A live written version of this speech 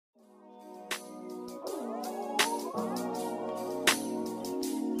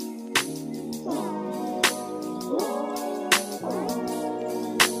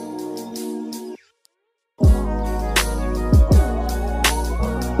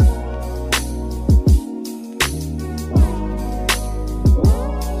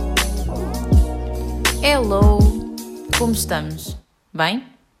Como estamos? Bem?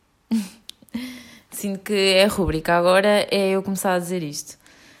 Sinto que é a rúbrica, agora é eu começar a dizer isto.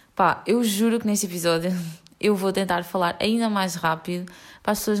 Pá, eu juro que neste episódio eu vou tentar falar ainda mais rápido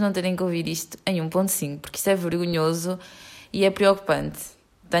para as pessoas não terem que ouvir isto em 1.5, porque isto é vergonhoso e é preocupante.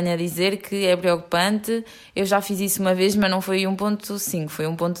 Tenho a dizer que é preocupante, eu já fiz isso uma vez, mas não foi 1.5, foi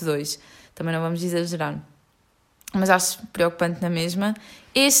 1.2. Também não vamos exagerar. Mas acho preocupante na mesma.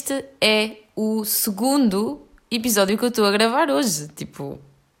 Este é o segundo episódio que eu estou a gravar hoje. Tipo,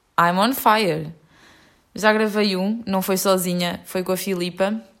 I'm on fire. Já gravei um, não foi sozinha, foi com a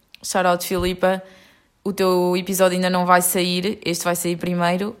Filipa. Shout out Filipa. O teu episódio ainda não vai sair, este vai sair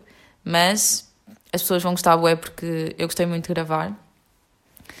primeiro, mas as pessoas vão gostar bué porque eu gostei muito de gravar.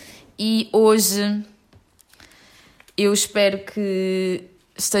 E hoje eu espero que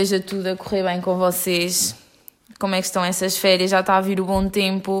esteja tudo a correr bem com vocês. Como é que estão essas férias? Já está a vir o bom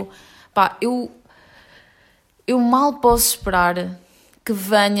tempo. Pá, eu mal posso esperar que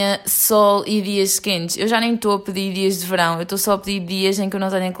venha sol e dias quentes. Eu já nem estou a pedir dias de verão, eu estou só a pedir dias em que eu não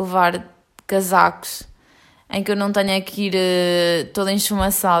tenha que levar casacos, em que eu não tenha que ir toda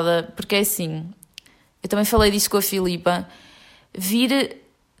enchumaçada, porque é assim, eu também falei disso com a Filipa,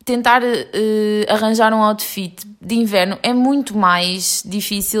 tentar arranjar um outfit de inverno é muito mais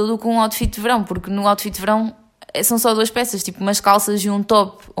difícil do que um outfit de verão, porque no outfit de verão são só duas peças, tipo umas calças e um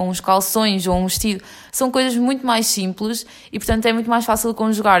top, ou uns calções, ou um vestido. São coisas muito mais simples e, portanto, é muito mais fácil de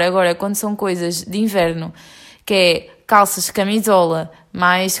conjugar. Agora, quando são coisas de inverno, que é calças, camisola,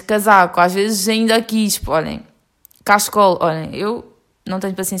 mais casaco, às vezes ainda aqui, olhem, cachecol, olhem, eu não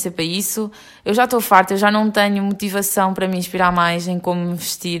tenho paciência para isso. Eu já estou farta, eu já não tenho motivação para me inspirar mais em como me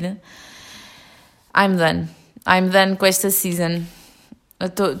vestir. I'm done com esta season.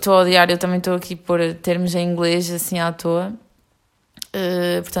 Estou a odiar, eu também estou aqui por termos em inglês assim à toa.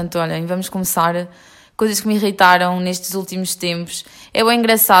 Portanto, olhem, vamos começar. Coisas que me irritaram nestes últimos tempos. É bem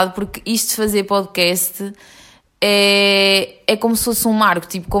engraçado porque isto de fazer podcast é como se fosse um marco,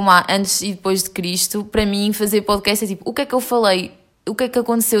 tipo como há antes e depois de Cristo. Para mim, fazer podcast é tipo, o que é que eu falei? O que é que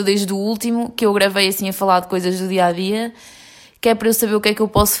aconteceu desde o último que eu gravei assim a falar de coisas do dia-a-dia? Que é para eu saber o que é que eu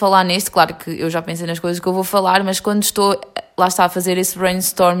posso falar neste. Claro que eu já pensei nas coisas que eu vou falar, mas quando estou, lá está, a fazer esse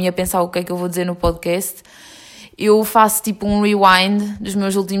brainstorm e a pensar o que é que eu vou dizer no podcast, eu faço tipo um rewind dos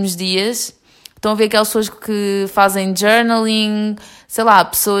meus últimos dias. Estão a ver aquelas pessoas que fazem journaling, sei lá,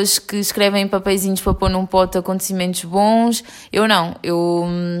 pessoas que escrevem papeizinhos para pôr num pote acontecimentos bons. Eu não, eu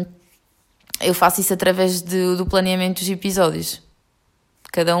faço isso através do planeamento dos episódios.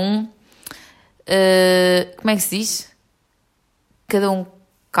 Cada um, como é que se diz? Cada um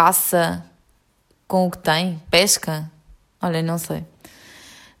caça com o que tem, pesca, olha, não sei.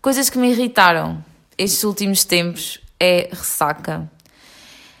 Coisas que me irritaram estes últimos tempos é ressaca.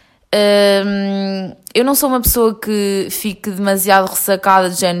 Eu não sou uma pessoa que fique demasiado ressacada,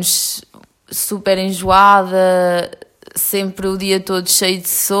 de género super enjoada, sempre o dia todo cheio de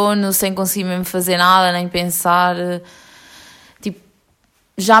sono, sem conseguir mesmo fazer nada, nem pensar. Tipo,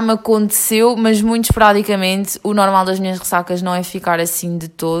 já me aconteceu, mas muito esporadicamente. O normal das minhas ressacas não é ficar assim de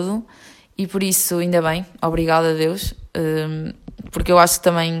todo, e por isso, ainda bem, obrigada a Deus, porque eu acho que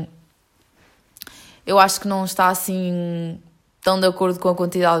também, eu acho que não está assim tão de acordo com a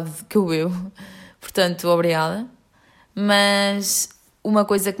quantidade que eu bebo, portanto, obrigada. Mas uma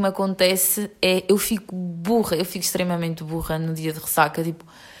coisa que me acontece é, eu fico extremamente burra no dia de ressaca, tipo,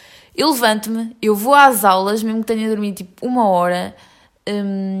 eu levanto-me, eu vou às aulas, mesmo que tenha dormido tipo 1 hora,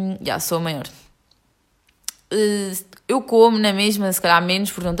 já sou a maior. Eu como na mesma, se calhar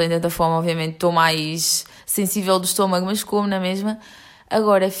menos, porque não tenho tanta fome, obviamente, estou mais sensível do estômago, mas como na mesma.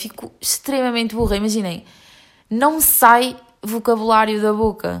 Agora, fico extremamente burra, imaginem, não me sai vocabulário da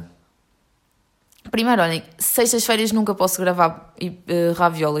boca. Primeiro, olhem, sextas-feiras nunca posso gravar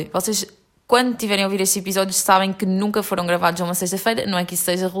ravioli. Vocês, quando tiverem a ouvir estes episódios, sabem que nunca foram gravados a uma sexta-feira, não é que isso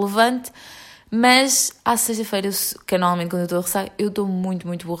seja relevante, mas à sexta-feira, que é normalmente quando eu estou a ressaca, eu estou muito,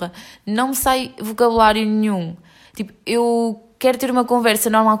 muito burra. Não me sai vocabulário nenhum. Tipo, eu quero ter uma conversa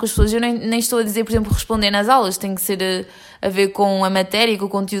normal com as pessoas, eu nem estou a dizer, por exemplo, responder nas aulas, tem que ser a ver com a matéria, com o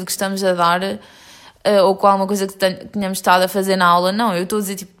conteúdo que estamos a dar, ou com alguma coisa que tenhamos estado a fazer na aula. Não, eu estou a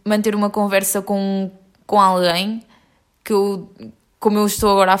dizer, tipo, manter uma conversa com alguém que como eu estou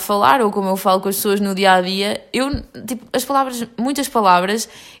agora a falar, ou como eu falo com as pessoas no dia-a-dia, tipo, muitas palavras,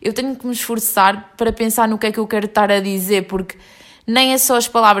 eu tenho que me esforçar para pensar no que é que eu quero estar a dizer, porque nem é só as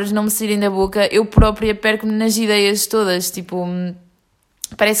palavras não me saírem da boca, eu própria perco-me nas ideias todas, tipo,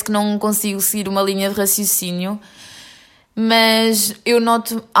 parece que não consigo seguir uma linha de raciocínio. Mas eu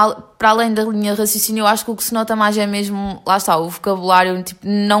noto, para além da linha de raciocínio, eu acho que o que se nota mais é mesmo, lá está, o vocabulário, tipo,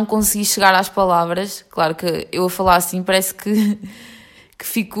 não consegui chegar às palavras. Claro que eu a falar assim parece que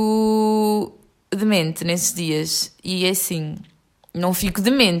fico demente nesses dias. E é assim, não fico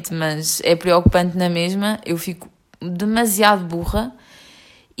demente, mas é preocupante na mesma. Eu fico demasiado burra.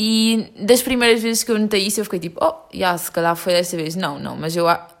 E das primeiras vezes que eu notei isso, eu fiquei tipo, se calhar foi desta vez. Não, mas eu...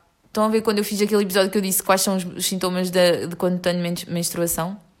 Estão a ver quando eu fiz aquele episódio que eu disse quais são os sintomas de quando tenho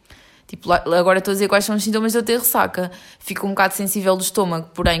menstruação? Tipo, agora estou a dizer quais são os sintomas de eu ter ressaca. Fico um bocado sensível do estômago,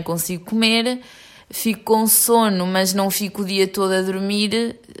 porém consigo comer. Fico com sono, mas não fico o dia todo a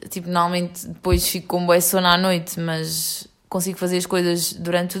dormir. Tipo, normalmente depois fico com bué sono à noite, mas consigo fazer as coisas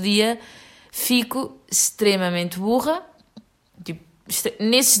durante o dia. Fico extremamente burra. Tipo,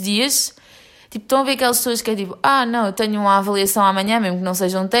 nesses dias... Tipo, estão a ver aquelas pessoas que é tipo, não, eu tenho uma avaliação amanhã, mesmo que não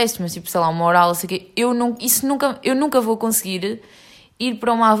seja um teste, mas tipo, sei lá, uma oral, não sei o quê. Eu nunca vou conseguir ir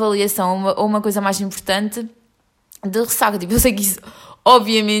para uma avaliação ou uma coisa mais importante de ressaca. Tipo, eu sei que isso,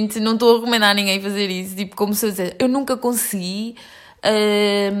 obviamente, não estou a recomendar a ninguém fazer isso. Tipo, como se eu dissesse, eu nunca consegui.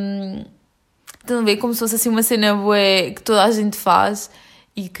 Estão a ver como se fosse assim uma cena bué que toda a gente faz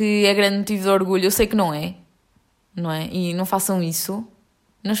e que é grande motivo de orgulho. Eu sei que não é? E não façam isso.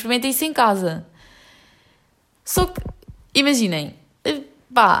 Não experimentem isso em casa. Só que, imaginem,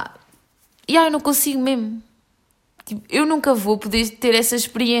 eu não consigo mesmo. Tipo, eu nunca vou poder ter essa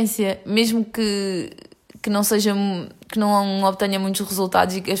experiência, mesmo que não seja, que não obtenha muitos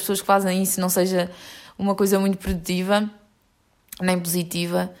resultados e que as pessoas que fazem isso não seja uma coisa muito produtiva, nem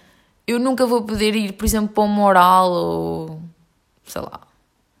positiva. Eu nunca vou poder ir, por exemplo, para uma oral ou, sei lá,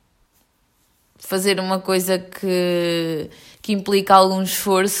 fazer uma coisa que implica algum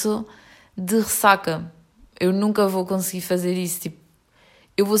esforço de ressaca. Eu nunca vou conseguir fazer isso. Tipo,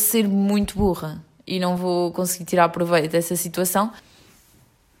 eu vou ser muito burra e não vou conseguir tirar proveito dessa situação.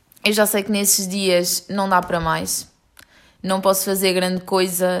 Eu já sei que nesses dias não dá para mais. Não posso fazer grande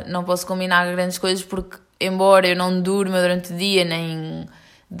coisa, não posso combinar grandes coisas porque, embora eu não durma durante o dia, nem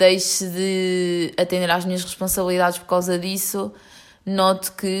deixe de atender às minhas responsabilidades por causa disso,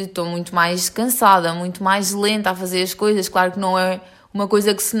 noto que estou muito mais cansada, muito mais lenta a fazer as coisas. Claro que não é uma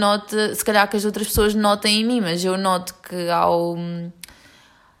coisa que se nota, se calhar que as outras pessoas notem em mim, mas eu noto que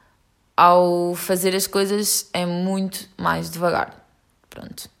ao fazer as coisas é muito mais devagar.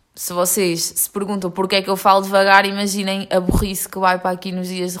 Pronto. Se vocês se perguntam porque é que eu falo devagar, imaginem a burrice que vai para aqui nos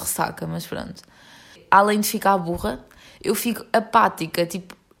dias de ressaca, mas pronto. Além de ficar burra, eu fico apática,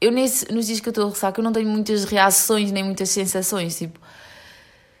 tipo, nos dias que eu estou a ressaca eu não tenho muitas reações nem muitas sensações, tipo,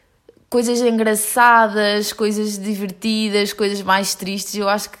 coisas engraçadas, coisas divertidas, coisas mais tristes, eu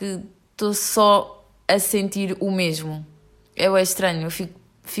acho que estou só a sentir o mesmo. É estranho, eu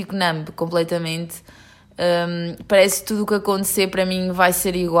fico numb completamente. Parece que tudo o que acontecer para mim vai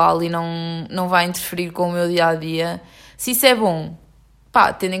ser igual e não vai interferir com o meu dia-a-dia. Se isso é bom,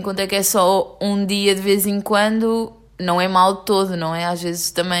 tendo em conta que é só um dia de vez em quando, não é mal de todo, não é? Às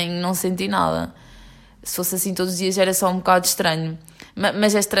vezes também não senti nada. Se fosse assim todos os dias era só um bocado estranho.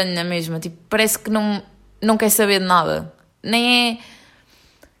 Mas é estranho na mesma, tipo, parece que não quer saber de nada. Nem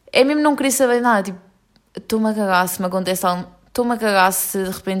é mesmo não querer saber de nada, tipo, estou-me a cagar se me acontece algo, estou-me a cagar se de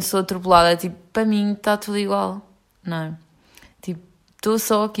repente sou atropelada, tipo, para mim está tudo igual, não é? Tipo, estou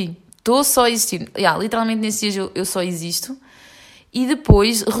só aqui, estou só a existir. Literalmente nesses dias eu só existo. E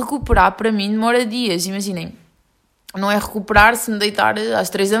depois recuperar para mim demora dias, imaginem. Não é recuperar se me deitar às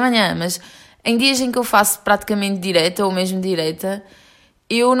 3 da manhã, mas em dias em que eu faço praticamente direta ou mesmo direta,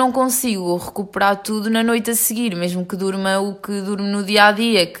 eu não consigo recuperar tudo na noite a seguir, mesmo que durma o que durmo no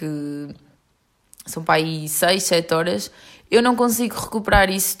dia-a-dia, que são para aí 6, 7 horas, eu não consigo recuperar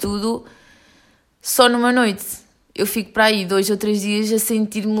isso tudo só numa noite. Eu fico para aí 2 ou 3 dias a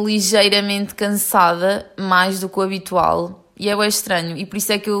sentir-me ligeiramente cansada, mais do que o habitual, e é estranho, e por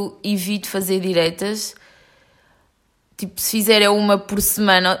isso é que eu evito fazer diretas. Tipo, se fizer uma por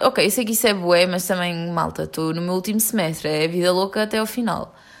semana... Ok, eu sei que isso é bué, mas também, malta, estou no meu último semestre. É vida louca até ao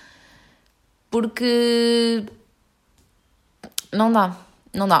final. Porque... Não dá.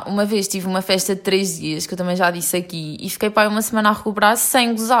 Uma vez tive uma festa de 3 dias, que eu também já disse aqui, e fiquei para aí uma semana a recuperar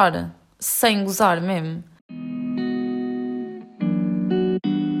sem gozar. Sem gozar mesmo.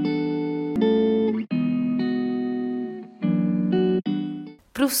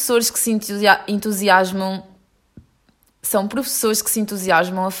 Professores que se entusiasmam... São professores que se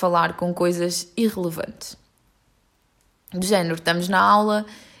entusiasmam a falar com coisas irrelevantes. Do género, estamos na aula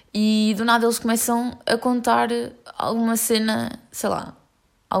e do nada eles começam a contar alguma cena, sei lá,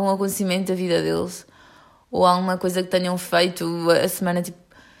 algum acontecimento da vida deles ou alguma coisa que tenham feito a semana, tipo...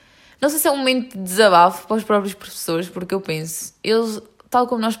 Não sei se é um momento de desabafo para os próprios professores, porque eu penso, eles, tal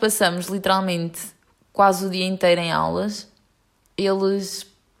como nós passamos literalmente quase o dia inteiro em aulas, eles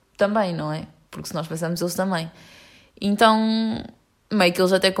também, não é? Porque se nós passamos, eles também. Então, meio que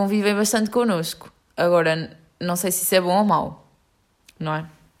eles até convivem bastante connosco. Agora, não sei se isso é bom ou mau, não é?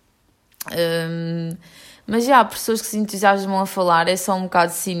 Mas já, professores que se entusiasmam a falar é só um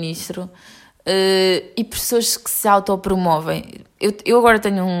bocado sinistro. E professores que se autopromovem. Eu agora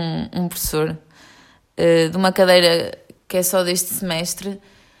tenho um professor de uma cadeira que é só deste semestre.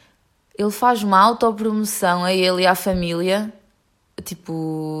 Ele faz uma autopromoção a ele e à família,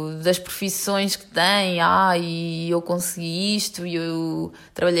 tipo, das profissões que tem. E eu consegui isto e eu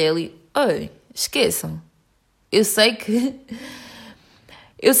trabalhei ali. Oi, esqueçam. Eu sei que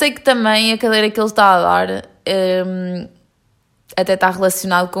também a cadeira que ele está a dar até está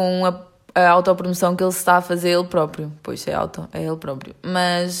relacionado com a autopromoção que ele está a fazer ele próprio. Pois é ele próprio.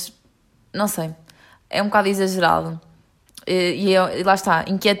 Mas, não sei, é um bocado exagerado. E lá está,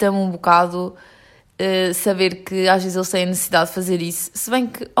 inquieta-me um bocado saber que às vezes eles têm a necessidade de fazer isso. Se bem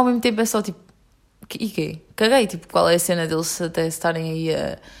que ao mesmo tempo é só tipo, e quê? Caguei, tipo, qual é a cena deles até estarem aí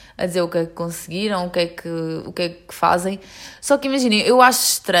a dizer o que é que conseguiram, o que é que fazem. Só que imaginem, eu acho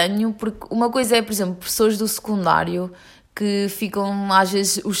estranho, porque uma coisa é, por exemplo, pessoas do secundário que ficam às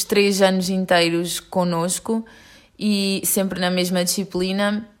vezes os 3 anos inteiros connosco e sempre na mesma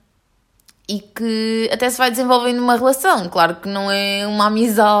disciplina e que até se vai desenvolvendo uma relação. Claro que não é uma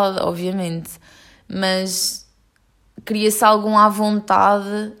amizade, obviamente, mas cria-se algum à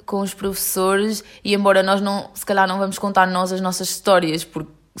vontade com os professores e embora nós se calhar não vamos contar nós as nossas histórias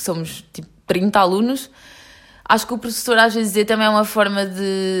porque somos tipo 30 alunos, acho que o professor às vezes também é uma forma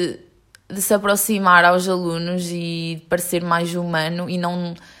de se aproximar aos alunos e de parecer mais humano e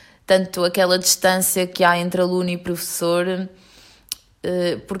não tanto aquela distância que há entre aluno e professor,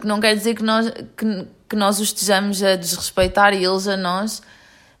 porque não quer dizer que nós os estejamos a desrespeitar e eles a nós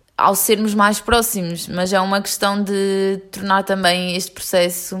ao sermos mais próximos, mas é uma questão de tornar também este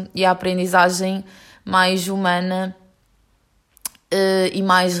processo e a aprendizagem mais humana e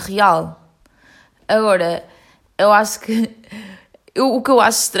mais real. Agora, eu acho que o que eu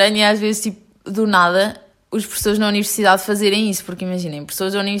acho estranho é às vezes, tipo, do nada, os professores na universidade fazerem isso, porque imaginem,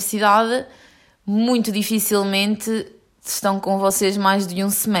 professores da universidade muito dificilmente estão com vocês mais de um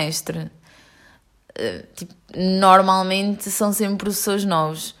semestre. Tipo, normalmente são sempre professores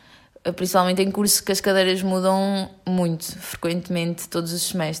novos, principalmente em cursos que as cadeiras mudam muito, frequentemente, todos os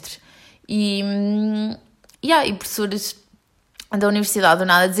semestres. E professores da universidade do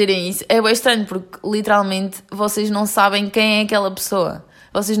nada dizerem isso é bem estranho, porque literalmente vocês não sabem quem é aquela pessoa.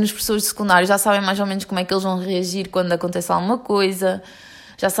 Vocês nos professores de secundário já sabem mais ou menos como é que eles vão reagir quando acontece alguma coisa,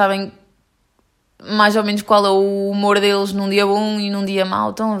 já sabem mais ou menos qual é o humor deles num dia bom e num dia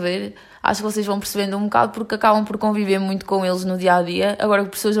mau, estão a ver? Acho que vocês vão percebendo um bocado porque acabam por conviver muito com eles no dia-a-dia. Agora, os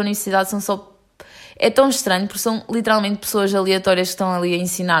professores da universidade são só... É tão estranho porque são literalmente pessoas aleatórias que estão ali a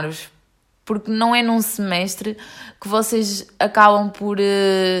ensinar-vos. Porque não é num semestre que vocês acabam por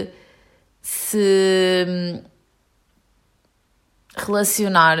se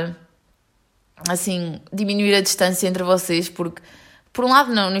relacionar, assim, diminuir a distância entre vocês, porque, por um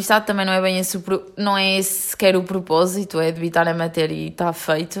lado, na universidade também não é bem esse, não é esse sequer o propósito, é debitar a matéria e está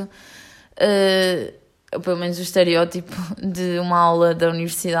feito. Pelo menos o estereótipo de uma aula da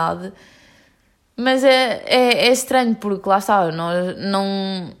universidade. Mas é estranho, porque lá está,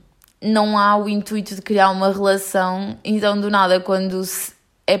 não há o intuito de criar uma relação, então do nada quando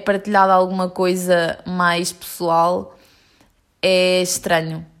é partilhada alguma coisa mais pessoal é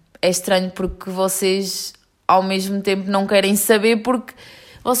estranho porque vocês ao mesmo tempo não querem saber porque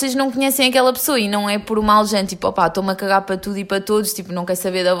vocês não conhecem aquela pessoa e não é por mal gente, tipo, opá, estou-me a cagar para tudo e para todos, tipo, não quer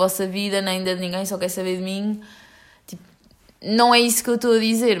saber da vossa vida nem da de ninguém, só quer saber de mim, tipo, não é isso que eu estou a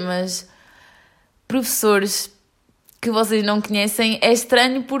dizer, mas professores que vocês não conhecem é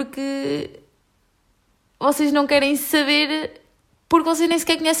estranho porque vocês não querem saber porque vocês nem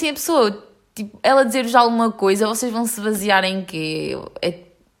sequer conhecem a pessoa. Tipo, ela dizer-vos alguma coisa, vocês vão se basear em quê?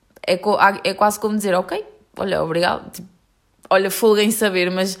 É quase como dizer, ok, olha, obrigado, tipo, olha, folga em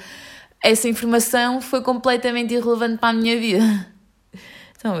saber, mas essa informação foi completamente irrelevante para a minha vida.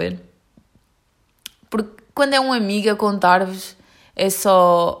 Estão a ver? Porque quando é um amigo a contar-vos, é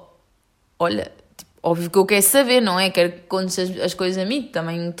só, olha... Óbvio que eu quero saber, não é? Quero que contes as coisas a mim,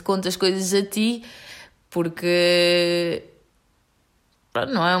 também te conto as coisas a ti, porque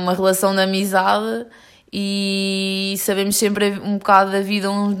não é uma relação de amizade e sabemos sempre um bocado da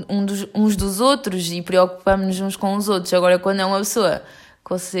vida uns dos outros e preocupamos-nos uns com os outros. Agora, quando é uma pessoa que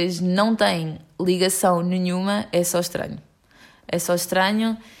vocês não têm ligação nenhuma, é só estranho. É só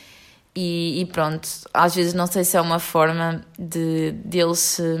estranho E pronto, às vezes não sei se é uma forma de eles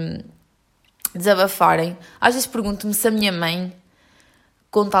se desabafarem. Às vezes pergunto-me se a minha mãe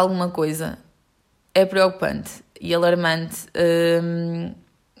conta alguma coisa. É preocupante e alarmante.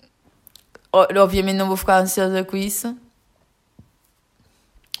 Obviamente não vou ficar ansiosa com isso,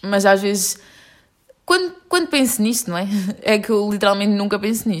 mas às vezes, quando penso nisto, não é? É que eu literalmente nunca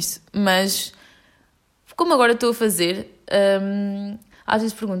penso nisto. Mas, como agora estou a fazer, às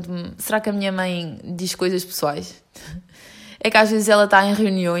vezes pergunto-me, será que a minha mãe diz coisas pessoais? É que às vezes ela está em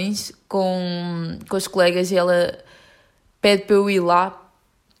reuniões com os colegas e ela pede para eu ir lá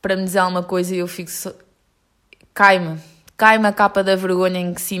para me dizer alguma coisa e eu fico só... Cai-me a capa da vergonha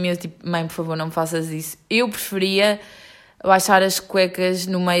em cima e eu tipo, mãe, por favor, não me faças isso. Eu preferia baixar as cuecas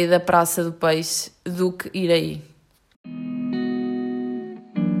no meio da Praça do Peixe do que ir aí.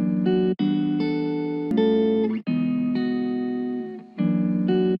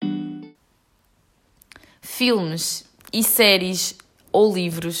 Filmes e séries ou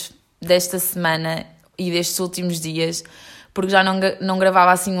livros desta semana e destes últimos dias, porque já não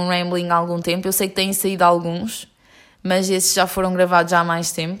gravava assim um rambling há algum tempo. Eu sei que têm saído alguns, mas esses já foram gravados já há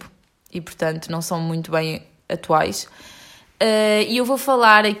mais tempo e, portanto, não são muito bem atuais. E eu vou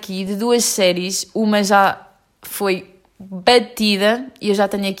falar aqui de 2 séries. Uma já foi batida e eu já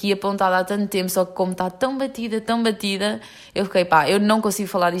tenho aqui apontada há tanto tempo, só que como está tão batida, eu fiquei, eu não consigo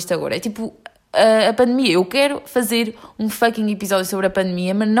falar disto agora. É tipo a pandemia. Eu quero fazer um fucking episódio sobre a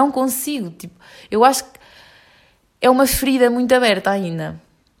pandemia, mas não consigo. Tipo, eu acho que é uma ferida muito aberta ainda.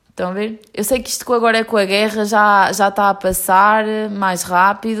 Estão a ver? Eu sei que isto agora com a guerra já está a passar mais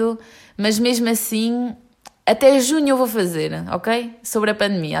rápido, mas mesmo assim, até junho eu vou fazer, ok? Sobre a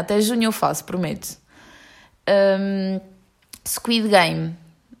pandemia. Até junho eu faço, prometo. Squid Game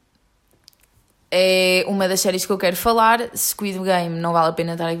é uma das séries que eu quero falar. Squid Game não vale a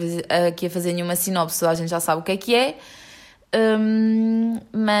pena estar aqui a fazer nenhuma sinopse, a gente já sabe o que é.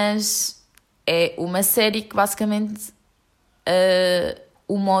 Mas é uma série que basicamente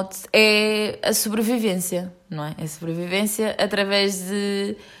o mote é a sobrevivência, não é? É a sobrevivência através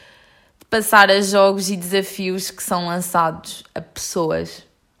de passar a jogos e desafios que são lançados a pessoas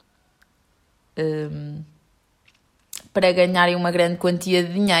para ganharem uma grande quantia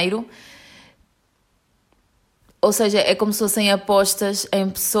de dinheiro. Ou seja, é como se fossem apostas em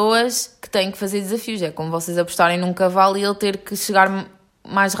pessoas que têm que fazer desafios. É como vocês apostarem num cavalo e ele ter que chegar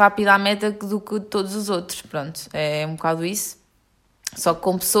mais rápido à meta do que todos os outros. Pronto, é um bocado isso. Só que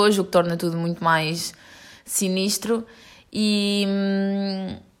com pessoas, o que torna tudo muito mais sinistro. E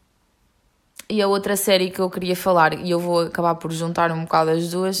a outra série que eu queria falar, e eu vou acabar por juntar um bocado as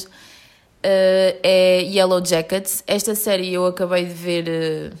duas, é Yellow Jackets. Esta série eu acabei de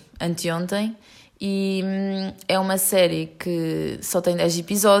ver anteontem. E é uma série que só tem 10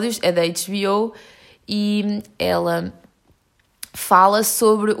 episódios, é da HBO, e ela fala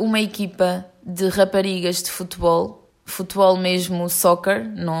sobre uma equipa de raparigas de futebol mesmo soccer,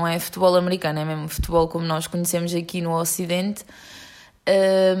 não é futebol americano, é mesmo futebol como nós conhecemos aqui no Ocidente,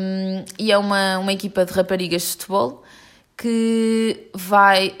 e é uma equipa de raparigas de futebol que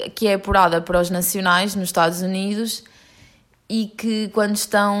é apurada para os nacionais nos Estados Unidos e que quando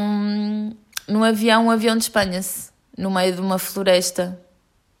estão no avião, o avião despenha-se no meio de uma floresta,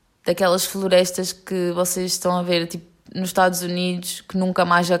 daquelas florestas que vocês estão a ver tipo, nos Estados Unidos, que nunca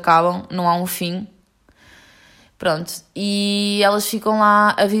mais acabam, não há um fim. Pronto, e elas ficam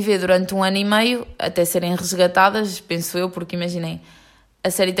lá a viver durante 1 ano e meio, até serem resgatadas, penso eu, porque imaginem, a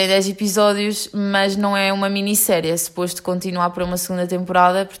série tem 10 episódios, mas não é uma minissérie, é suposto continuar para uma segunda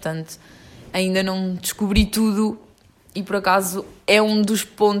temporada, portanto, ainda não descobri tudo, e por acaso é um dos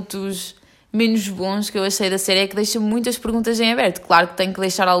pontos menos bons que eu achei da série, é que deixa muitas perguntas em aberto. Claro que tenho que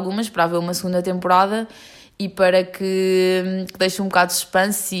deixar algumas para haver uma segunda temporada e para que deixe um bocado de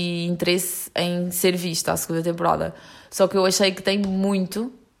suspense e interesse em ser vista a segunda temporada. Só que eu achei que tem muitas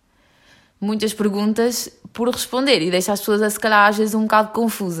perguntas por responder e deixa as pessoas a se calhar às vezes um bocado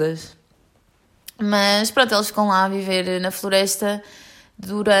confusas. Mas pronto, eles ficam lá a viver na floresta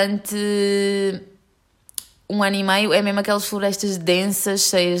durante 1 ano e meio, é mesmo aquelas florestas densas,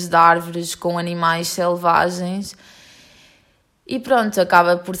 cheias de árvores, com animais selvagens. E pronto,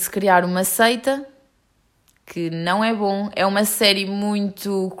 acaba por se criar uma seita, que não é bom. É uma série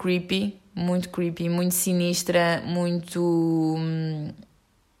muito creepy, muito sinistra, muito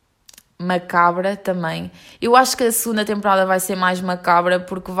macabra também. Eu acho que a segunda temporada vai ser mais macabra,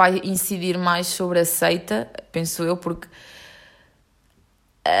 porque vai incidir mais sobre a seita, penso eu, porque...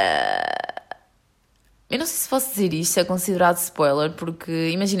 Eu não sei se posso dizer isto, é considerado spoiler, porque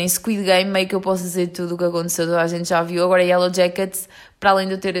imaginem, Squid Game, meio que eu posso dizer tudo o que aconteceu, toda a gente já viu. Agora Yellow Jackets, para além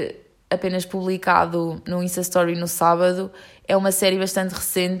de eu ter apenas publicado no Insta Story no sábado. É uma série bastante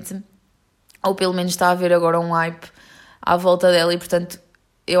recente, ou pelo menos está a haver agora um hype à volta dela e, portanto,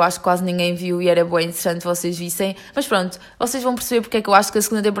 eu acho que quase ninguém viu e era bem interessante vocês vissem. Mas pronto, vocês vão perceber porque é que eu acho que a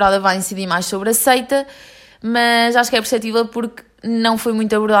segunda temporada vai incidir mais sobre a seita, mas acho que é perceptível porque não foi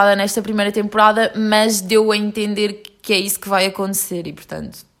muito abordada nesta primeira temporada, mas deu a entender que é isso que vai acontecer e,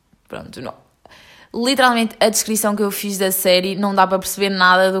 portanto, pronto, não. Literalmente, a descrição que eu fiz da série não dá para perceber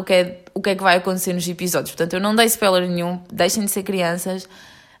nada do que é que vai acontecer nos episódios. Portanto, eu não dei spoiler nenhum, deixem de ser crianças,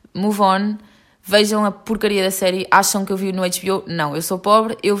 move on, vejam a porcaria da série, acham que eu vi no HBO? Não, eu sou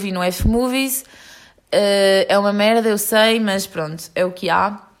pobre, eu vi no F-Movies, é uma merda, eu sei, mas pronto, é o que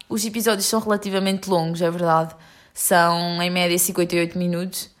há. Os episódios são relativamente longos, é verdade, são em média 58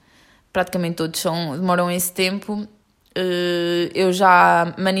 minutos, praticamente todos demoram esse tempo. Eu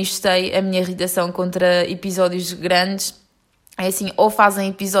já manifestei a minha irritação contra episódios grandes. É assim, ou fazem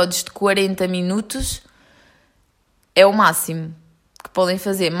episódios de 40 minutos, é o máximo que podem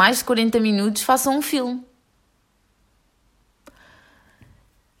fazer. Mais de 40 minutos, façam um filme.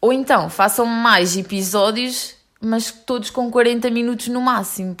 Ou então, façam mais episódios, mas todos com 40 minutos no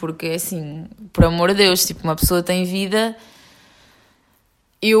máximo, porque é assim, por amor de Deus, tipo, uma pessoa tem vida,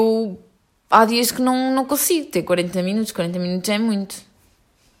 há dias que não consigo ter 40 minutos é muito,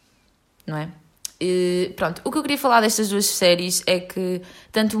 não é? E, pronto, o que eu queria falar destas duas séries é que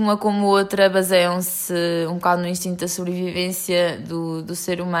tanto uma como outra baseiam-se um bocado no instinto da sobrevivência do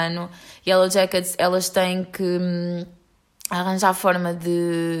ser humano. Yellow Jackets, elas têm que arranjar forma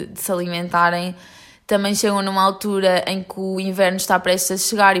de se alimentarem. Também chegam numa altura em que o inverno está prestes a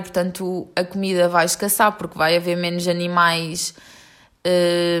chegar e, portanto, a comida vai escassar porque vai haver menos animais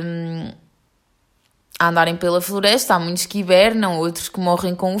a andarem pela floresta. Há muitos que hibernam, outros que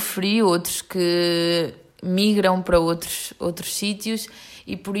morrem com o frio, outros que migram para outros sítios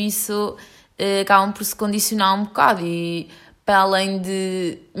e por isso acabam por se condicionar um bocado e para além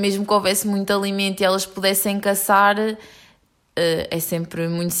de, mesmo que houvesse muito alimento e elas pudessem caçar, é sempre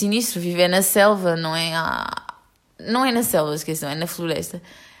muito sinistro viver na selva, não é? Não é na selva, esqueçam, é na floresta.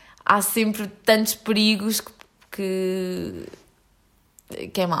 Há sempre tantos perigos que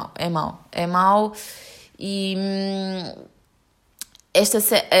é mau. E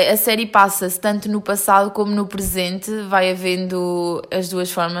a série passa-se tanto no passado como no presente, vai havendo as duas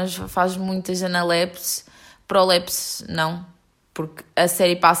formas, faz muitas analepses, prolepses não, porque a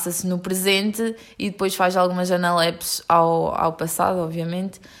série passa-se no presente e depois faz algumas analepses ao passado,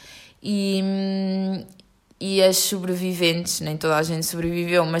 obviamente, e as sobreviventes, nem toda a gente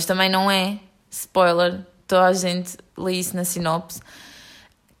sobreviveu, mas também não é spoiler, toda a gente lê isso na sinopse.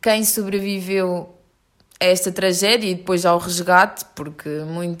 Quem sobreviveu a esta tragédia e depois ao resgate, porque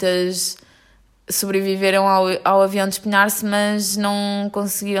muitas sobreviveram ao avião despenhar-se, mas não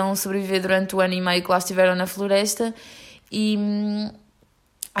conseguiram sobreviver durante o ano e meio que lá estiveram na floresta e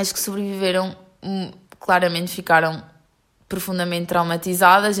acho que sobreviveram, claramente ficaram profundamente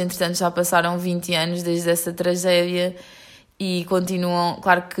traumatizadas, entretanto já passaram 20 anos desde essa tragédia e continuam,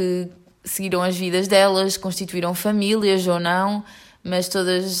 claro que seguiram as vidas delas, constituíram famílias ou não, mas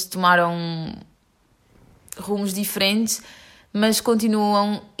todas tomaram rumos diferentes, mas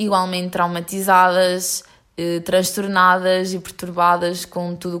continuam igualmente traumatizadas, transtornadas e perturbadas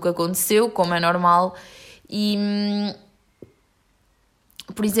com tudo o que aconteceu, como é normal. E,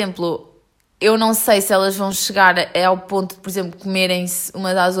 por exemplo, eu não sei se elas vão chegar ao ponto de, por exemplo, comerem-se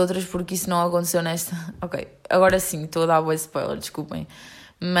uma das outras, porque isso não aconteceu nesta... Ok, agora sim, estou a dar boa spoiler, desculpem.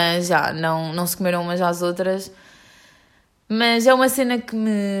 Mas já, não se comeram umas às outras. Mas é uma cena que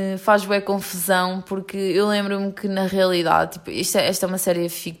me faz bué confusão, porque eu lembro-me que na realidade, tipo, esta é uma série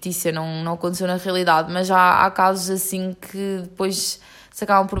fictícia, não aconteceu na realidade, mas já há casos assim que depois se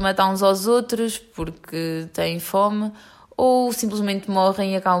acabam por matar uns aos outros porque têm fome, ou simplesmente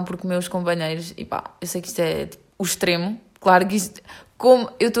morrem e acabam por comer os companheiros. E pá, eu sei que isto é tipo, o extremo, claro que isto,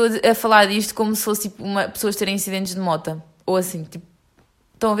 como eu estou a falar disto como se fosse tipo, pessoas terem incidentes de moto, ou assim, tipo,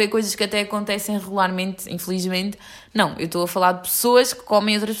 estão a ver coisas que até acontecem regularmente, infelizmente. Não, eu estou a falar de pessoas que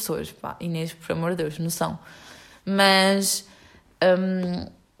comem outras pessoas. Pá, Inês, por amor de Deus, noção. Mas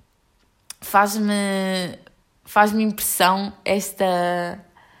faz-me impressão este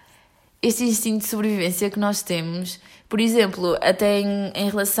instinto de sobrevivência que nós temos. Por exemplo, até em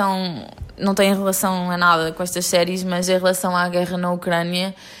relação... Não tem relação a nada com estas séries, mas em relação à guerra na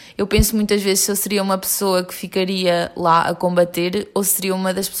Ucrânia... Eu penso muitas vezes se eu seria uma pessoa que ficaria lá a combater ou se seria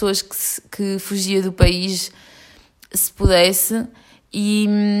uma das pessoas que fugia do país se pudesse. E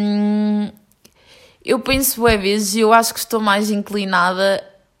eu penso bué vezes e eu acho que estou mais inclinada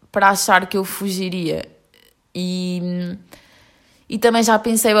para achar que eu fugiria. E E também já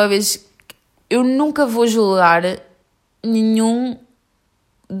pensei uma vez, eu nunca vou julgar nenhuma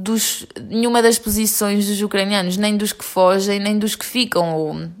das posições dos ucranianos, nem dos que fogem, nem dos que ficam,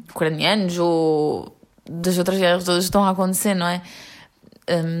 ou ucranianos, ou das outras guerras todas que estão a acontecer, não é?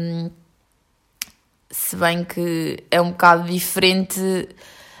 Se bem que é um bocado diferente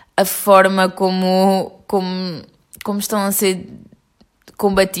a forma como estão a ser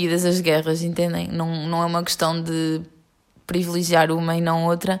combatidas as guerras, entendem? Não é uma questão de privilegiar uma e não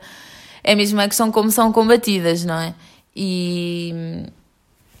outra, é mesmo a questão como são combatidas, não é? E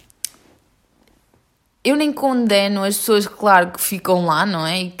eu nem condeno as pessoas, claro, que ficam lá, não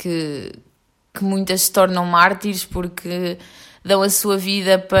é? E que muitas se tornam mártires porque dão a sua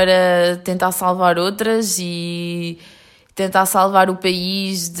vida para tentar salvar outras e tentar salvar o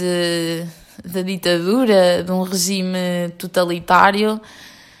país da ditadura, de um regime totalitário,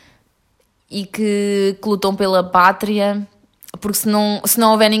 e que lutam pela pátria, porque se não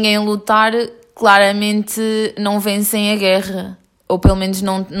houver ninguém a lutar, claramente não vencem a guerra, ou pelo menos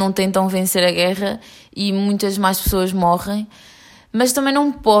não tentam vencer a guerra, e muitas mais pessoas morrem. Mas também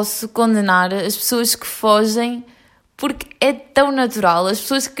não posso condenar as pessoas que fogem, porque é tão natural as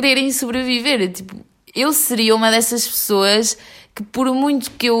pessoas quererem sobreviver. Tipo, eu seria uma dessas pessoas que, por muito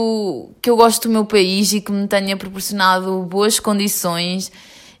que eu gosto do meu país e que me tenha proporcionado boas condições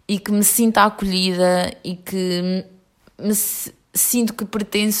e que me sinta acolhida e que sinto que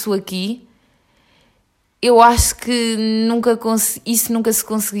pertenço aqui, eu acho que isso nunca se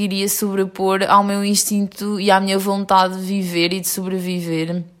conseguiria sobrepor ao meu instinto e à minha vontade de viver e de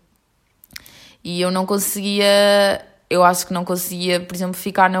sobreviver. E eu acho que não conseguia, por exemplo,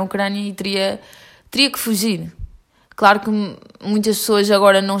 ficar na Ucrânia e teria que fugir. Claro que muitas pessoas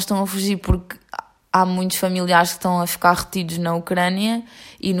agora não estão a fugir porque há muitos familiares que estão a ficar retidos na Ucrânia,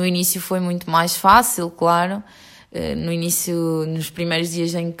 e no início foi muito mais fácil, claro, no início, nos primeiros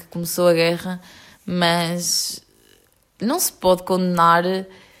dias em que começou a guerra, mas não se pode condenar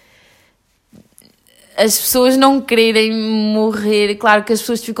as pessoas não quererem morrer. Claro que as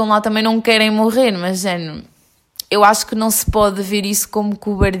pessoas que ficam lá também não querem morrer, mas eu acho que não se pode ver isso como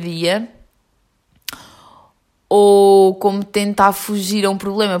cobardia ou como tentar fugir a um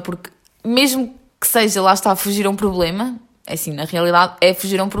problema, porque mesmo que seja, lá está, fugir a um problema, assim, na realidade é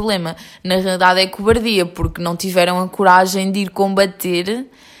fugir a um problema, na realidade é cobardia, porque não tiveram a coragem de ir combater.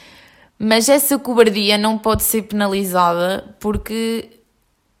 Mas essa cobardia não pode ser penalizada porque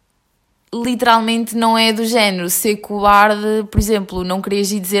literalmente não é do género. Ser cobarde, por exemplo, não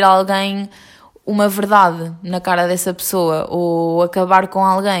quereres ir dizer a alguém uma verdade na cara dessa pessoa ou acabar com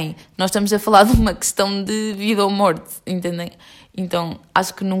alguém. Nós estamos a falar de uma questão de vida ou morte, entendem? Então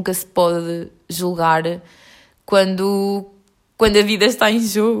acho que nunca se pode julgar quando a vida está em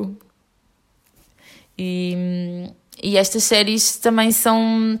jogo. E estas séries também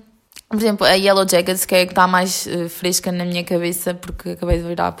são... Por exemplo, a Yellow Jackets, que é a que está mais fresca na minha cabeça, porque acabei de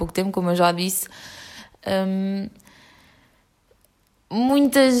ver há pouco tempo, como eu já disse.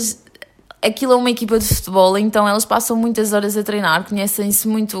 Aquilo é uma equipa de futebol, então elas passam muitas horas a treinar, conhecem-se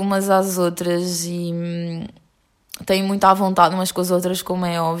muito umas às outras e têm muito à vontade umas com as outras, como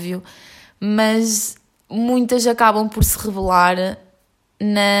é óbvio. Mas muitas acabam por se rebelar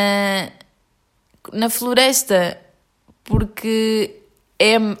na floresta, porque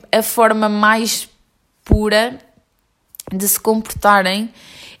é a forma mais pura de se comportarem,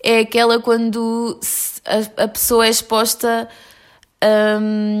 é aquela quando a pessoa é exposta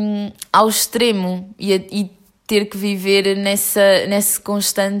ao extremo e ter que viver nesse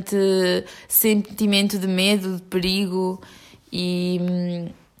constante sentimento de medo, de perigo e,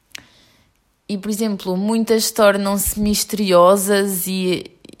 por exemplo, muitas tornam-se misteriosas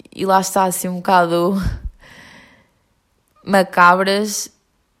e lá está assim um bocado macabras.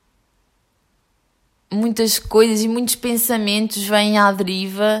 Muitas coisas e muitos pensamentos vêm à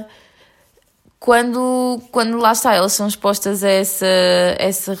deriva quando lá está, elas são expostas a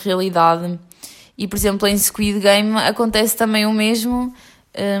essa realidade. E, por exemplo, em Squid Game acontece também o mesmo.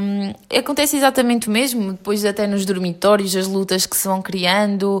 Acontece exatamente o mesmo, depois até nos dormitórios, as lutas que se vão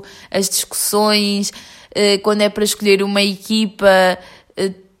criando, as discussões, quando é para escolher uma equipa,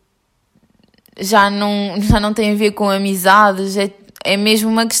 já não tem a ver com amizades, é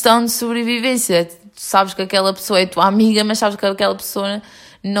mesmo uma questão de sobrevivência. Tu sabes que aquela pessoa é tua amiga, mas sabes que aquela pessoa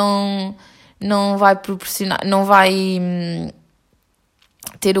não vai proporcionar, não vai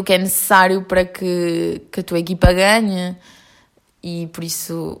ter o que é necessário para que a tua equipa ganhe, e por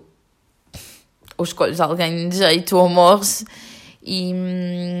isso ou escolhes alguém de jeito ou morres. E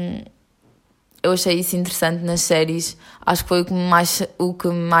eu achei isso interessante nas séries, acho que foi o que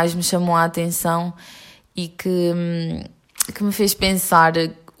mais me chamou a atenção e que que me fez pensar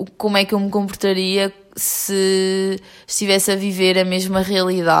como é que eu me comportaria se estivesse a viver a mesma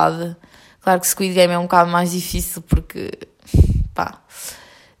realidade. Claro que Squid Game é um bocado mais difícil porque, pá,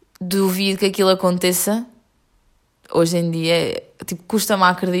 duvido que aquilo aconteça. Hoje em dia, tipo, custa-me a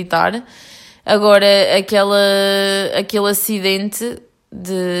acreditar. Agora, aquele acidente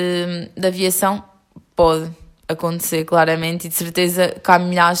de aviação pode acontecer, claramente, e de certeza que há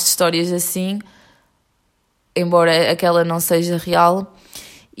milhares de histórias assim, embora aquela não seja real.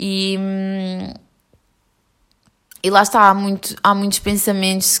 E lá está, há muitos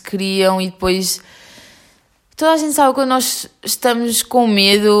pensamentos que se criam e depois toda a gente sabe quando nós estamos com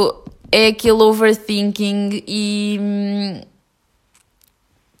medo é aquele overthinking e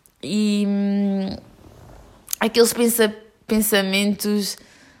aqueles pensamentos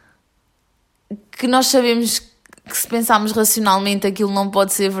que nós sabemos que se pensarmos racionalmente aquilo não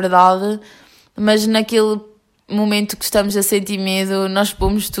pode ser verdade, mas naquele momento que estamos a sentir medo, nós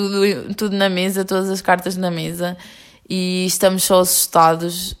pomos tudo na mesa, todas as cartas na mesa e estamos só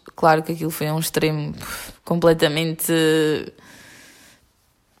assustados. Claro que aquilo foi a um extremo completamente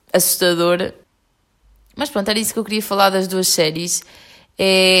assustador. Mas pronto, era isso que eu queria falar das duas séries.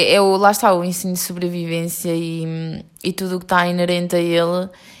 Lá está o ensino de sobrevivência e tudo o que está inerente a ele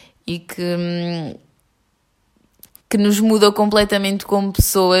e que nos muda completamente como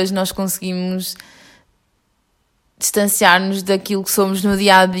pessoas. Nós conseguimos distanciar-nos daquilo que somos no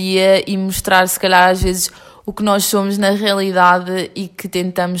dia-a-dia e mostrar, se calhar, às vezes, o que nós somos na realidade e que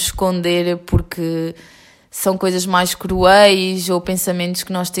tentamos esconder porque são coisas mais cruéis ou pensamentos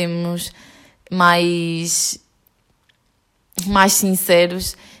que nós temos mais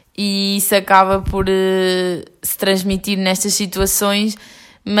sinceros, e isso acaba por se transmitir nestas situações,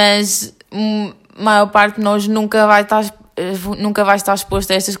 mas a maior parte de nós nunca vai estar exposto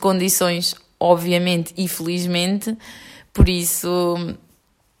a estas condições, obviamente e felizmente, por isso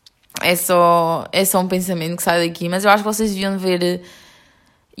é só um pensamento que sai daqui. Mas eu acho que vocês deviam ver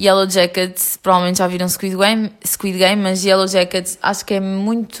Yellow Jackets. Provavelmente já viram Squid Game, mas Yellow Jackets acho que é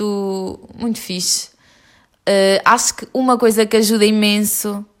muito, muito fixe. Acho que uma coisa que ajuda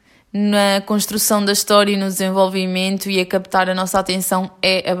imenso na construção da história e no desenvolvimento e a captar a nossa atenção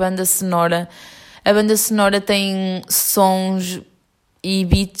é a banda sonora. A banda sonora tem sons e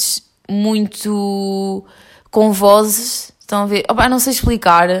beats muito com vozes. Estão a ver? Opa, não sei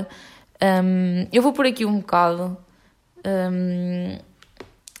explicar. Eu vou por aqui um bocado.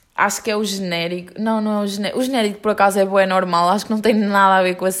 Acho que é o genérico. Não é o genérico. O genérico, por acaso, é bué normal. Acho que não tem nada a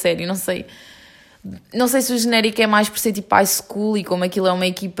ver com a série. Não sei se o genérico é mais por ser tipo high school e como aquilo é uma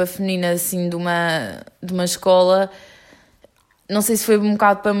equipa feminina assim de uma escola. Não sei se foi um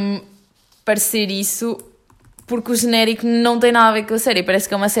bocado para me parecer isso, porque o genérico não tem nada a ver com a série. Parece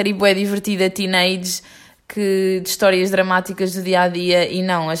que é uma série bué divertida, teenage, de histórias dramáticas do dia-a-dia, e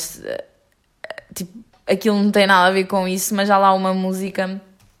não, tipo, aquilo não tem nada a ver com isso, mas já lá uma música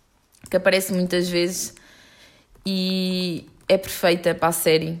que aparece muitas vezes e é perfeita para a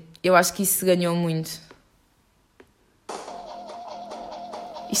série. Eu acho que isso ganhou muito.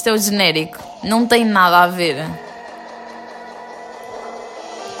 Isto é o genérico, não tem nada a ver.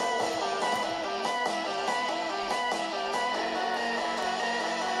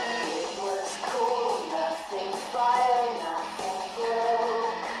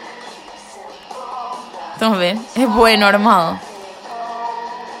 Estão a ver? É bué normal.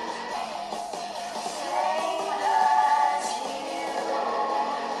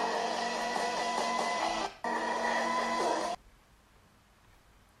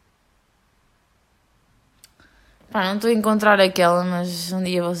 Pá, não estou a encontrar aquela, mas um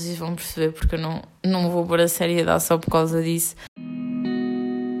dia vocês vão perceber, porque eu não vou pôr a seriedade só por causa disso.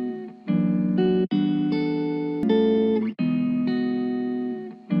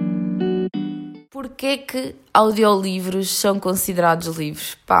 Porquê que audiolivros são considerados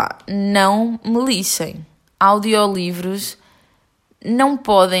livros? Pá, não me lixem. Audiolivros não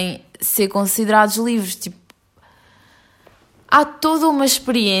podem ser considerados livros. Tipo, há toda uma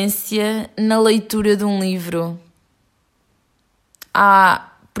experiência na leitura de um livro.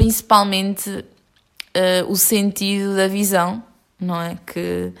 Há principalmente o sentido da visão, não é?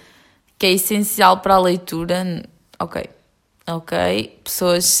 Que é essencial para a leitura. Ok,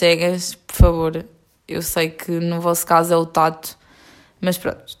 pessoas cegas, por favor, eu sei que no vosso caso é o tato, mas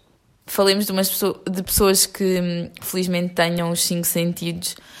pronto, falemos de pessoas que felizmente tenham os 5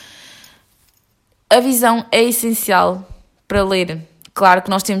 sentidos. A visão é essencial para ler. Claro que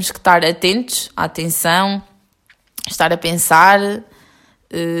nós temos que estar atentos, à atenção, estar a pensar,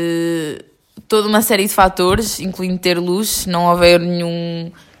 toda uma série de fatores, incluindo ter luz, se não houver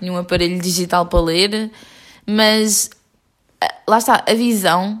nenhum aparelho digital para ler, mas lá está, a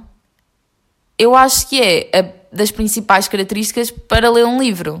visão, eu acho que é das principais características para ler um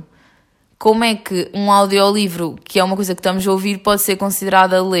livro. Como é que um audiolivro, que é uma coisa que estamos a ouvir, pode ser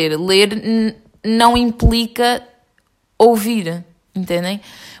considerado a ler? Ler não implica ouvir, entendem?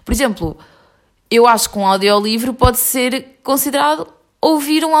 Por exemplo, eu acho que um audiolivro pode ser considerado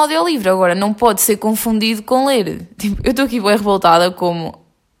ouvir um audiolivro. Agora, não pode ser confundido com ler. Tipo, eu estou aqui bem revoltada como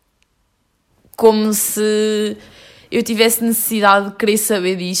se eu tivesse necessidade de querer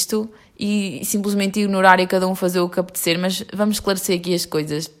saber disto e simplesmente ignorar e cada um fazer o que apetecer, mas vamos esclarecer aqui as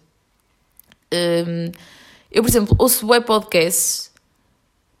coisas. Eu, por exemplo, ouço bué podcasts,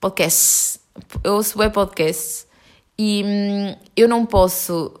 eu ouço bué podcasts e eu não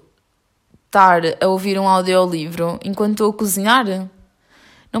posso estar a ouvir um audiolivro enquanto estou a cozinhar.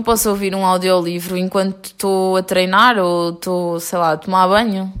 Não posso ouvir um audiolivro enquanto estou a treinar ou estou, sei lá, a tomar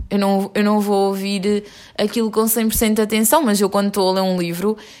banho. Eu não vou ouvir aquilo com 100% de atenção, mas eu quando estou a ler um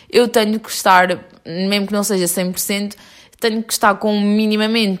livro, eu tenho que estar, mesmo que não seja 100%, tenho que estar com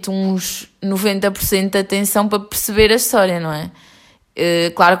minimamente uns 90% de atenção para perceber a história, não é?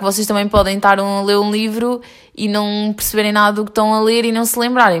 Claro que vocês também podem estar a ler um livro e não perceberem nada do que estão a ler e não se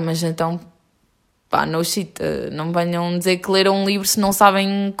lembrarem, mas então... Pá, no shit, não me venham dizer que leram um livro se não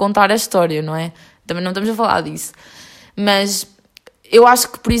sabem contar a história, não é? Também não estamos a falar disso. Mas eu acho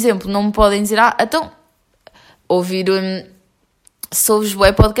que, por exemplo, não me podem dizer, então, ouvir, se ouves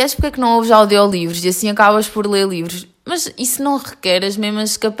bué podcast, porque é que não ouves audiolivros? E assim acabas por ler livros. Mas isso não requer as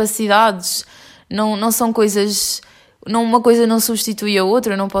mesmas capacidades. Não são coisas... uma coisa não substitui a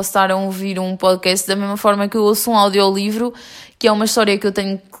outra. Eu não posso estar a ouvir um podcast da mesma forma que eu ouço um audiolivro, que é uma história que eu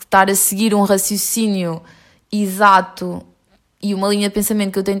tenho que estar a seguir um raciocínio exato e uma linha de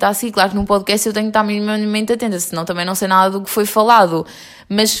pensamento que eu tenho que estar a seguir. Claro que num podcast eu tenho que estar minimamente atenta, senão também não sei nada do que foi falado.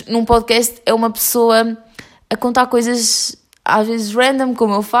 Mas num podcast é uma pessoa a contar coisas às vezes random,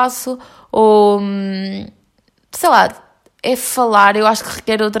 como eu faço, ou sei lá, é falar. Eu acho que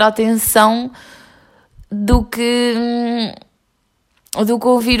requer outra atenção do que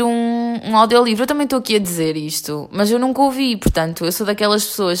ouvir um audiolivro. Eu também estou aqui a dizer isto, mas eu nunca ouvi, portanto, eu sou daquelas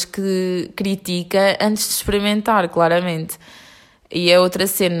pessoas que critica antes de experimentar, claramente. E é outra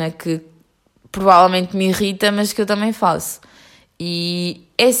cena que provavelmente me irrita, mas que eu também faço. E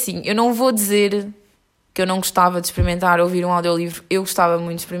é assim, eu não vou dizer que eu não gostava de experimentar ouvir um audiolivro. Eu gostava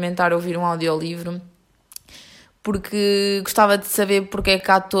muito de experimentar ouvir um audiolivro, porque gostava de saber porque é que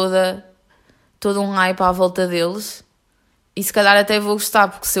há todo um hype à volta deles. E se calhar até vou gostar,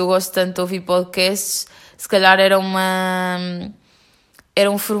 porque se eu gosto tanto de ouvir podcasts, se calhar era um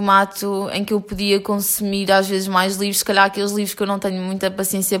formato em que eu podia consumir às vezes mais livros. Se calhar aqueles livros que eu não tenho muita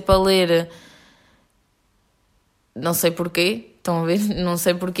paciência para ler, não sei porquê, estão a ver? Não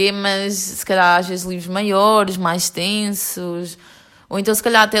sei porquê, mas se calhar às vezes livros maiores, mais extensos, ou então se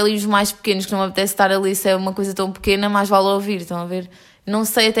calhar até livros mais pequenos que não me apetece estar a ler. Se é uma coisa tão pequena, mais vale ouvir, estão a ver? Não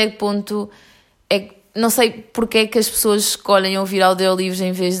sei até que ponto não sei porque é que as pessoas escolhem ouvir audiolivros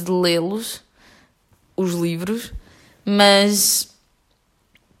em vez de lê-los, os livros, mas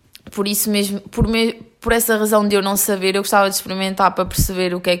por isso mesmo, por essa razão de eu não saber, eu gostava de experimentar para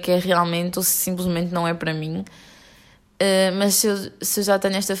perceber o que é realmente, ou se simplesmente não é para mim. Mas se eu já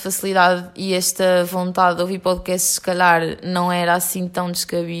tenho esta facilidade e esta vontade de ouvir podcasts, se calhar não era assim tão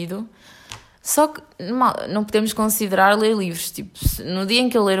descabido. Só que não podemos considerar ler livros. Tipo, no dia em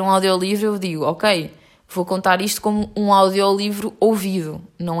que eu ler um audiolivro, eu digo, ok, vou contar isto como um audiolivro ouvido,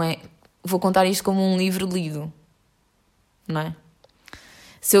 não é? Vou contar isto como um livro lido, não é?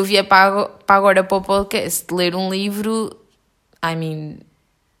 Se eu vier para agora para o podcast ler um livro,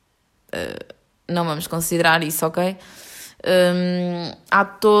 não vamos considerar isso, ok? Há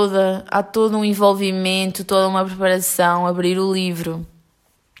todo um envolvimento, toda uma preparação, abrir o livro,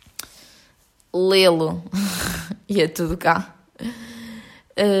 lê-lo e é tudo cá.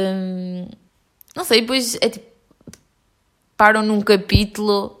 Não sei, depois é tipo, param num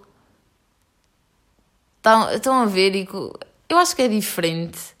capítulo, estão a ver e eu acho que é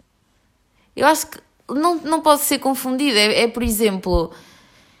diferente. Eu acho que não pode ser confundido. Por exemplo,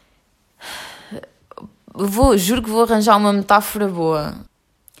 juro que vou arranjar uma metáfora boa.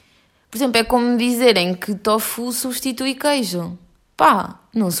 Por exemplo, é como me dizerem que tofu substitui queijo. Pá,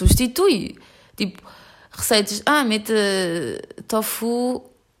 não substitui. Tipo, receitas, mete tofu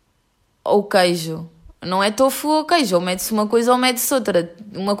ou queijo. Não é tofu ou queijo, ou mete-se uma coisa ou mete-se outra.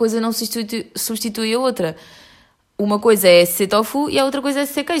 Uma coisa não substitui a outra. Uma coisa é ser tofu e a outra coisa é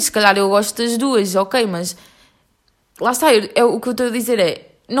ser queijo. Se calhar eu gosto das duas, ok, mas lá está, o que eu estou a dizer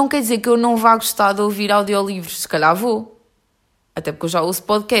não quer dizer que eu não vá gostar de ouvir audiolivros. Se calhar vou. Até porque eu já ouço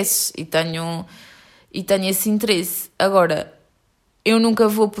podcasts e e tenho esse interesse. Agora, eu nunca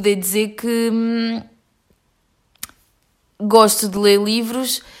vou poder dizer que gosto de ler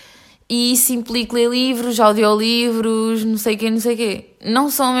livros e isso implica ler livros, audiolivros, não sei o quê. Não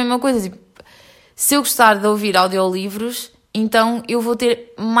são a mesma coisa. Tipo, se eu gostar de ouvir audiolivros, então eu vou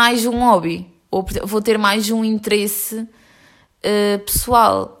ter mais um hobby, ou vou ter mais um interesse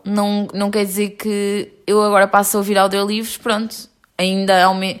pessoal. Não quer dizer que eu agora passo a ouvir audiolivros, pronto,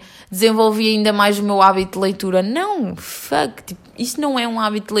 desenvolvi ainda mais o meu hábito de leitura. Não, tipo, isto não é um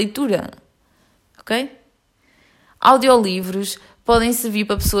hábito de leitura, ok? Audiolivros podem servir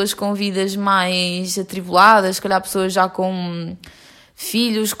para pessoas com vidas mais atribuladas, se calhar pessoas já com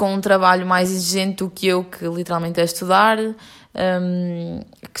filhos, com um trabalho mais exigente do que eu, que literalmente é estudar,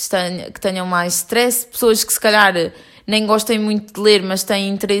 que tenham mais stress, pessoas que se calhar nem gostem muito de ler, mas têm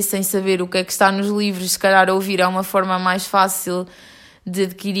interesse em saber o que é que está nos livros, se calhar ouvir é uma forma mais fácil de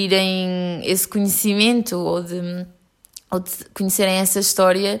adquirirem esse conhecimento ou de conhecerem essa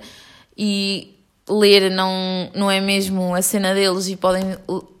história, e ler não é mesmo a cena deles e podem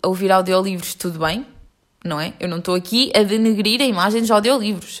ouvir audiolivros, tudo bem, não é? Eu não estou aqui a denegrir a imagem dos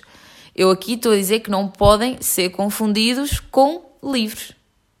audiolivros. Eu aqui estou a dizer que não podem ser confundidos com livros,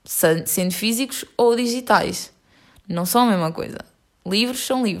 sendo físicos ou digitais. Não são a mesma coisa. Livros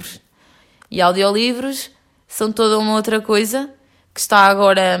são livros. E audiolivros são toda uma outra coisa que está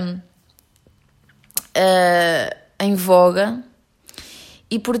agora em voga.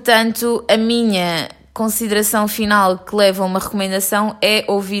 E, portanto, a minha consideração final que leva a uma recomendação é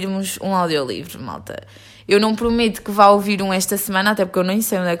ouvirmos um audiolivro, malta. Eu não prometo que vá ouvir um esta semana, até porque eu nem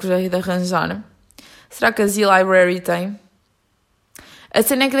sei onde é que eu já ia de arranjar. Será que a Z-Library tem? A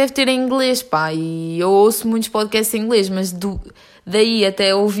cena é que deve ter em inglês, pá, e eu ouço muitos podcasts em inglês, mas daí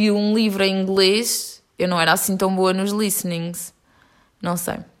até ouvir um livro em inglês, eu não era assim tão boa nos listenings. Não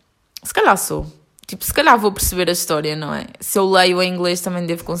sei. Se calhar sou. Tipo, se calhar vou perceber a história, não é? Se eu leio em inglês também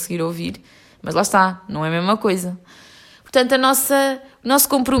devo conseguir ouvir. Mas lá está, não é a mesma coisa. Portanto, o nosso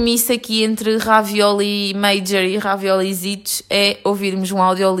compromisso aqui entre ravioli major e ravioli zitos é ouvirmos um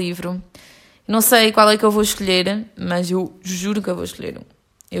audiolivro. Não sei qual é que eu vou escolher, mas eu juro que eu vou escolher um.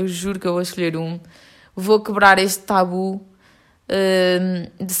 Eu juro que eu vou escolher um. Vou quebrar este tabu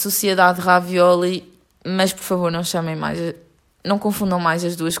de sociedade ravioli, mas por favor não chamem mais, não confundam mais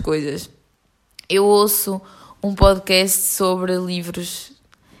as duas coisas. Eu ouço um podcast sobre livros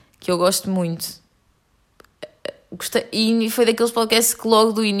que eu gosto muito. E foi daqueles podcasts que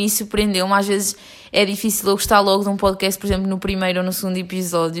logo do início prendeu-me. Às vezes é difícil eu gostar logo de um podcast, por exemplo, no primeiro ou no segundo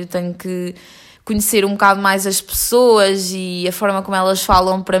episódio. Tenho que conhecer um bocado mais as pessoas e a forma como elas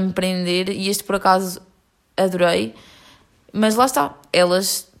falam para me prender. E este, por acaso, adorei. Mas lá está.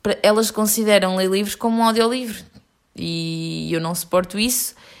 Elas consideram ler livros como um audiolivro. E eu não suporto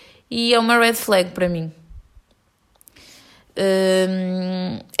isso. E é uma red flag para mim.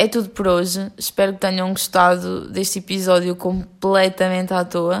 É tudo por hoje. Espero que tenham gostado deste episódio completamente à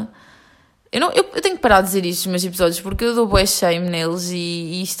toa. Eu tenho que parar de dizer isto nos meus episódios, porque eu dou bué shame neles,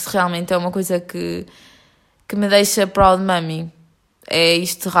 e isto realmente é uma coisa que me deixa proud mummy. É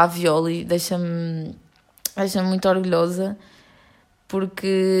isto de ravioli, deixa-me muito orgulhosa,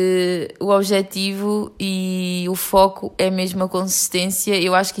 porque o objetivo e o foco é mesmo a consistência.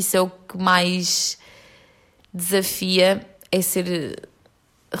 Eu acho que isso é o que mais desafia, é ser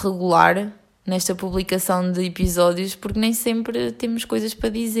regular nesta publicação de episódios, porque nem sempre temos coisas para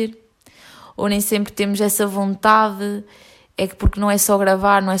dizer, ou nem sempre temos essa vontade. É que porque não é só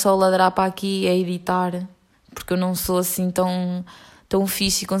gravar, não é só ladrar para aqui, é editar, porque eu não sou assim tão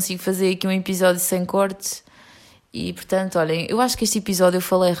fixe e consigo fazer aqui um episódio sem cortes. E portanto, olhem, eu acho que este episódio eu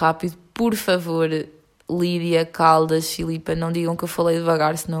falei rápido. Por favor, Lídia, Caldas, Filipa, não digam que eu falei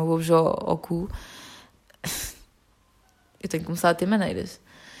devagar, senão eu vou-vos ao cu. Eu tenho que começar a ter maneiras.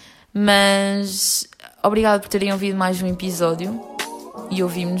 Mas obrigada por terem ouvido mais um episódio e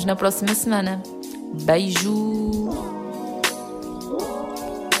ouvimos-nos na próxima semana. Beijo!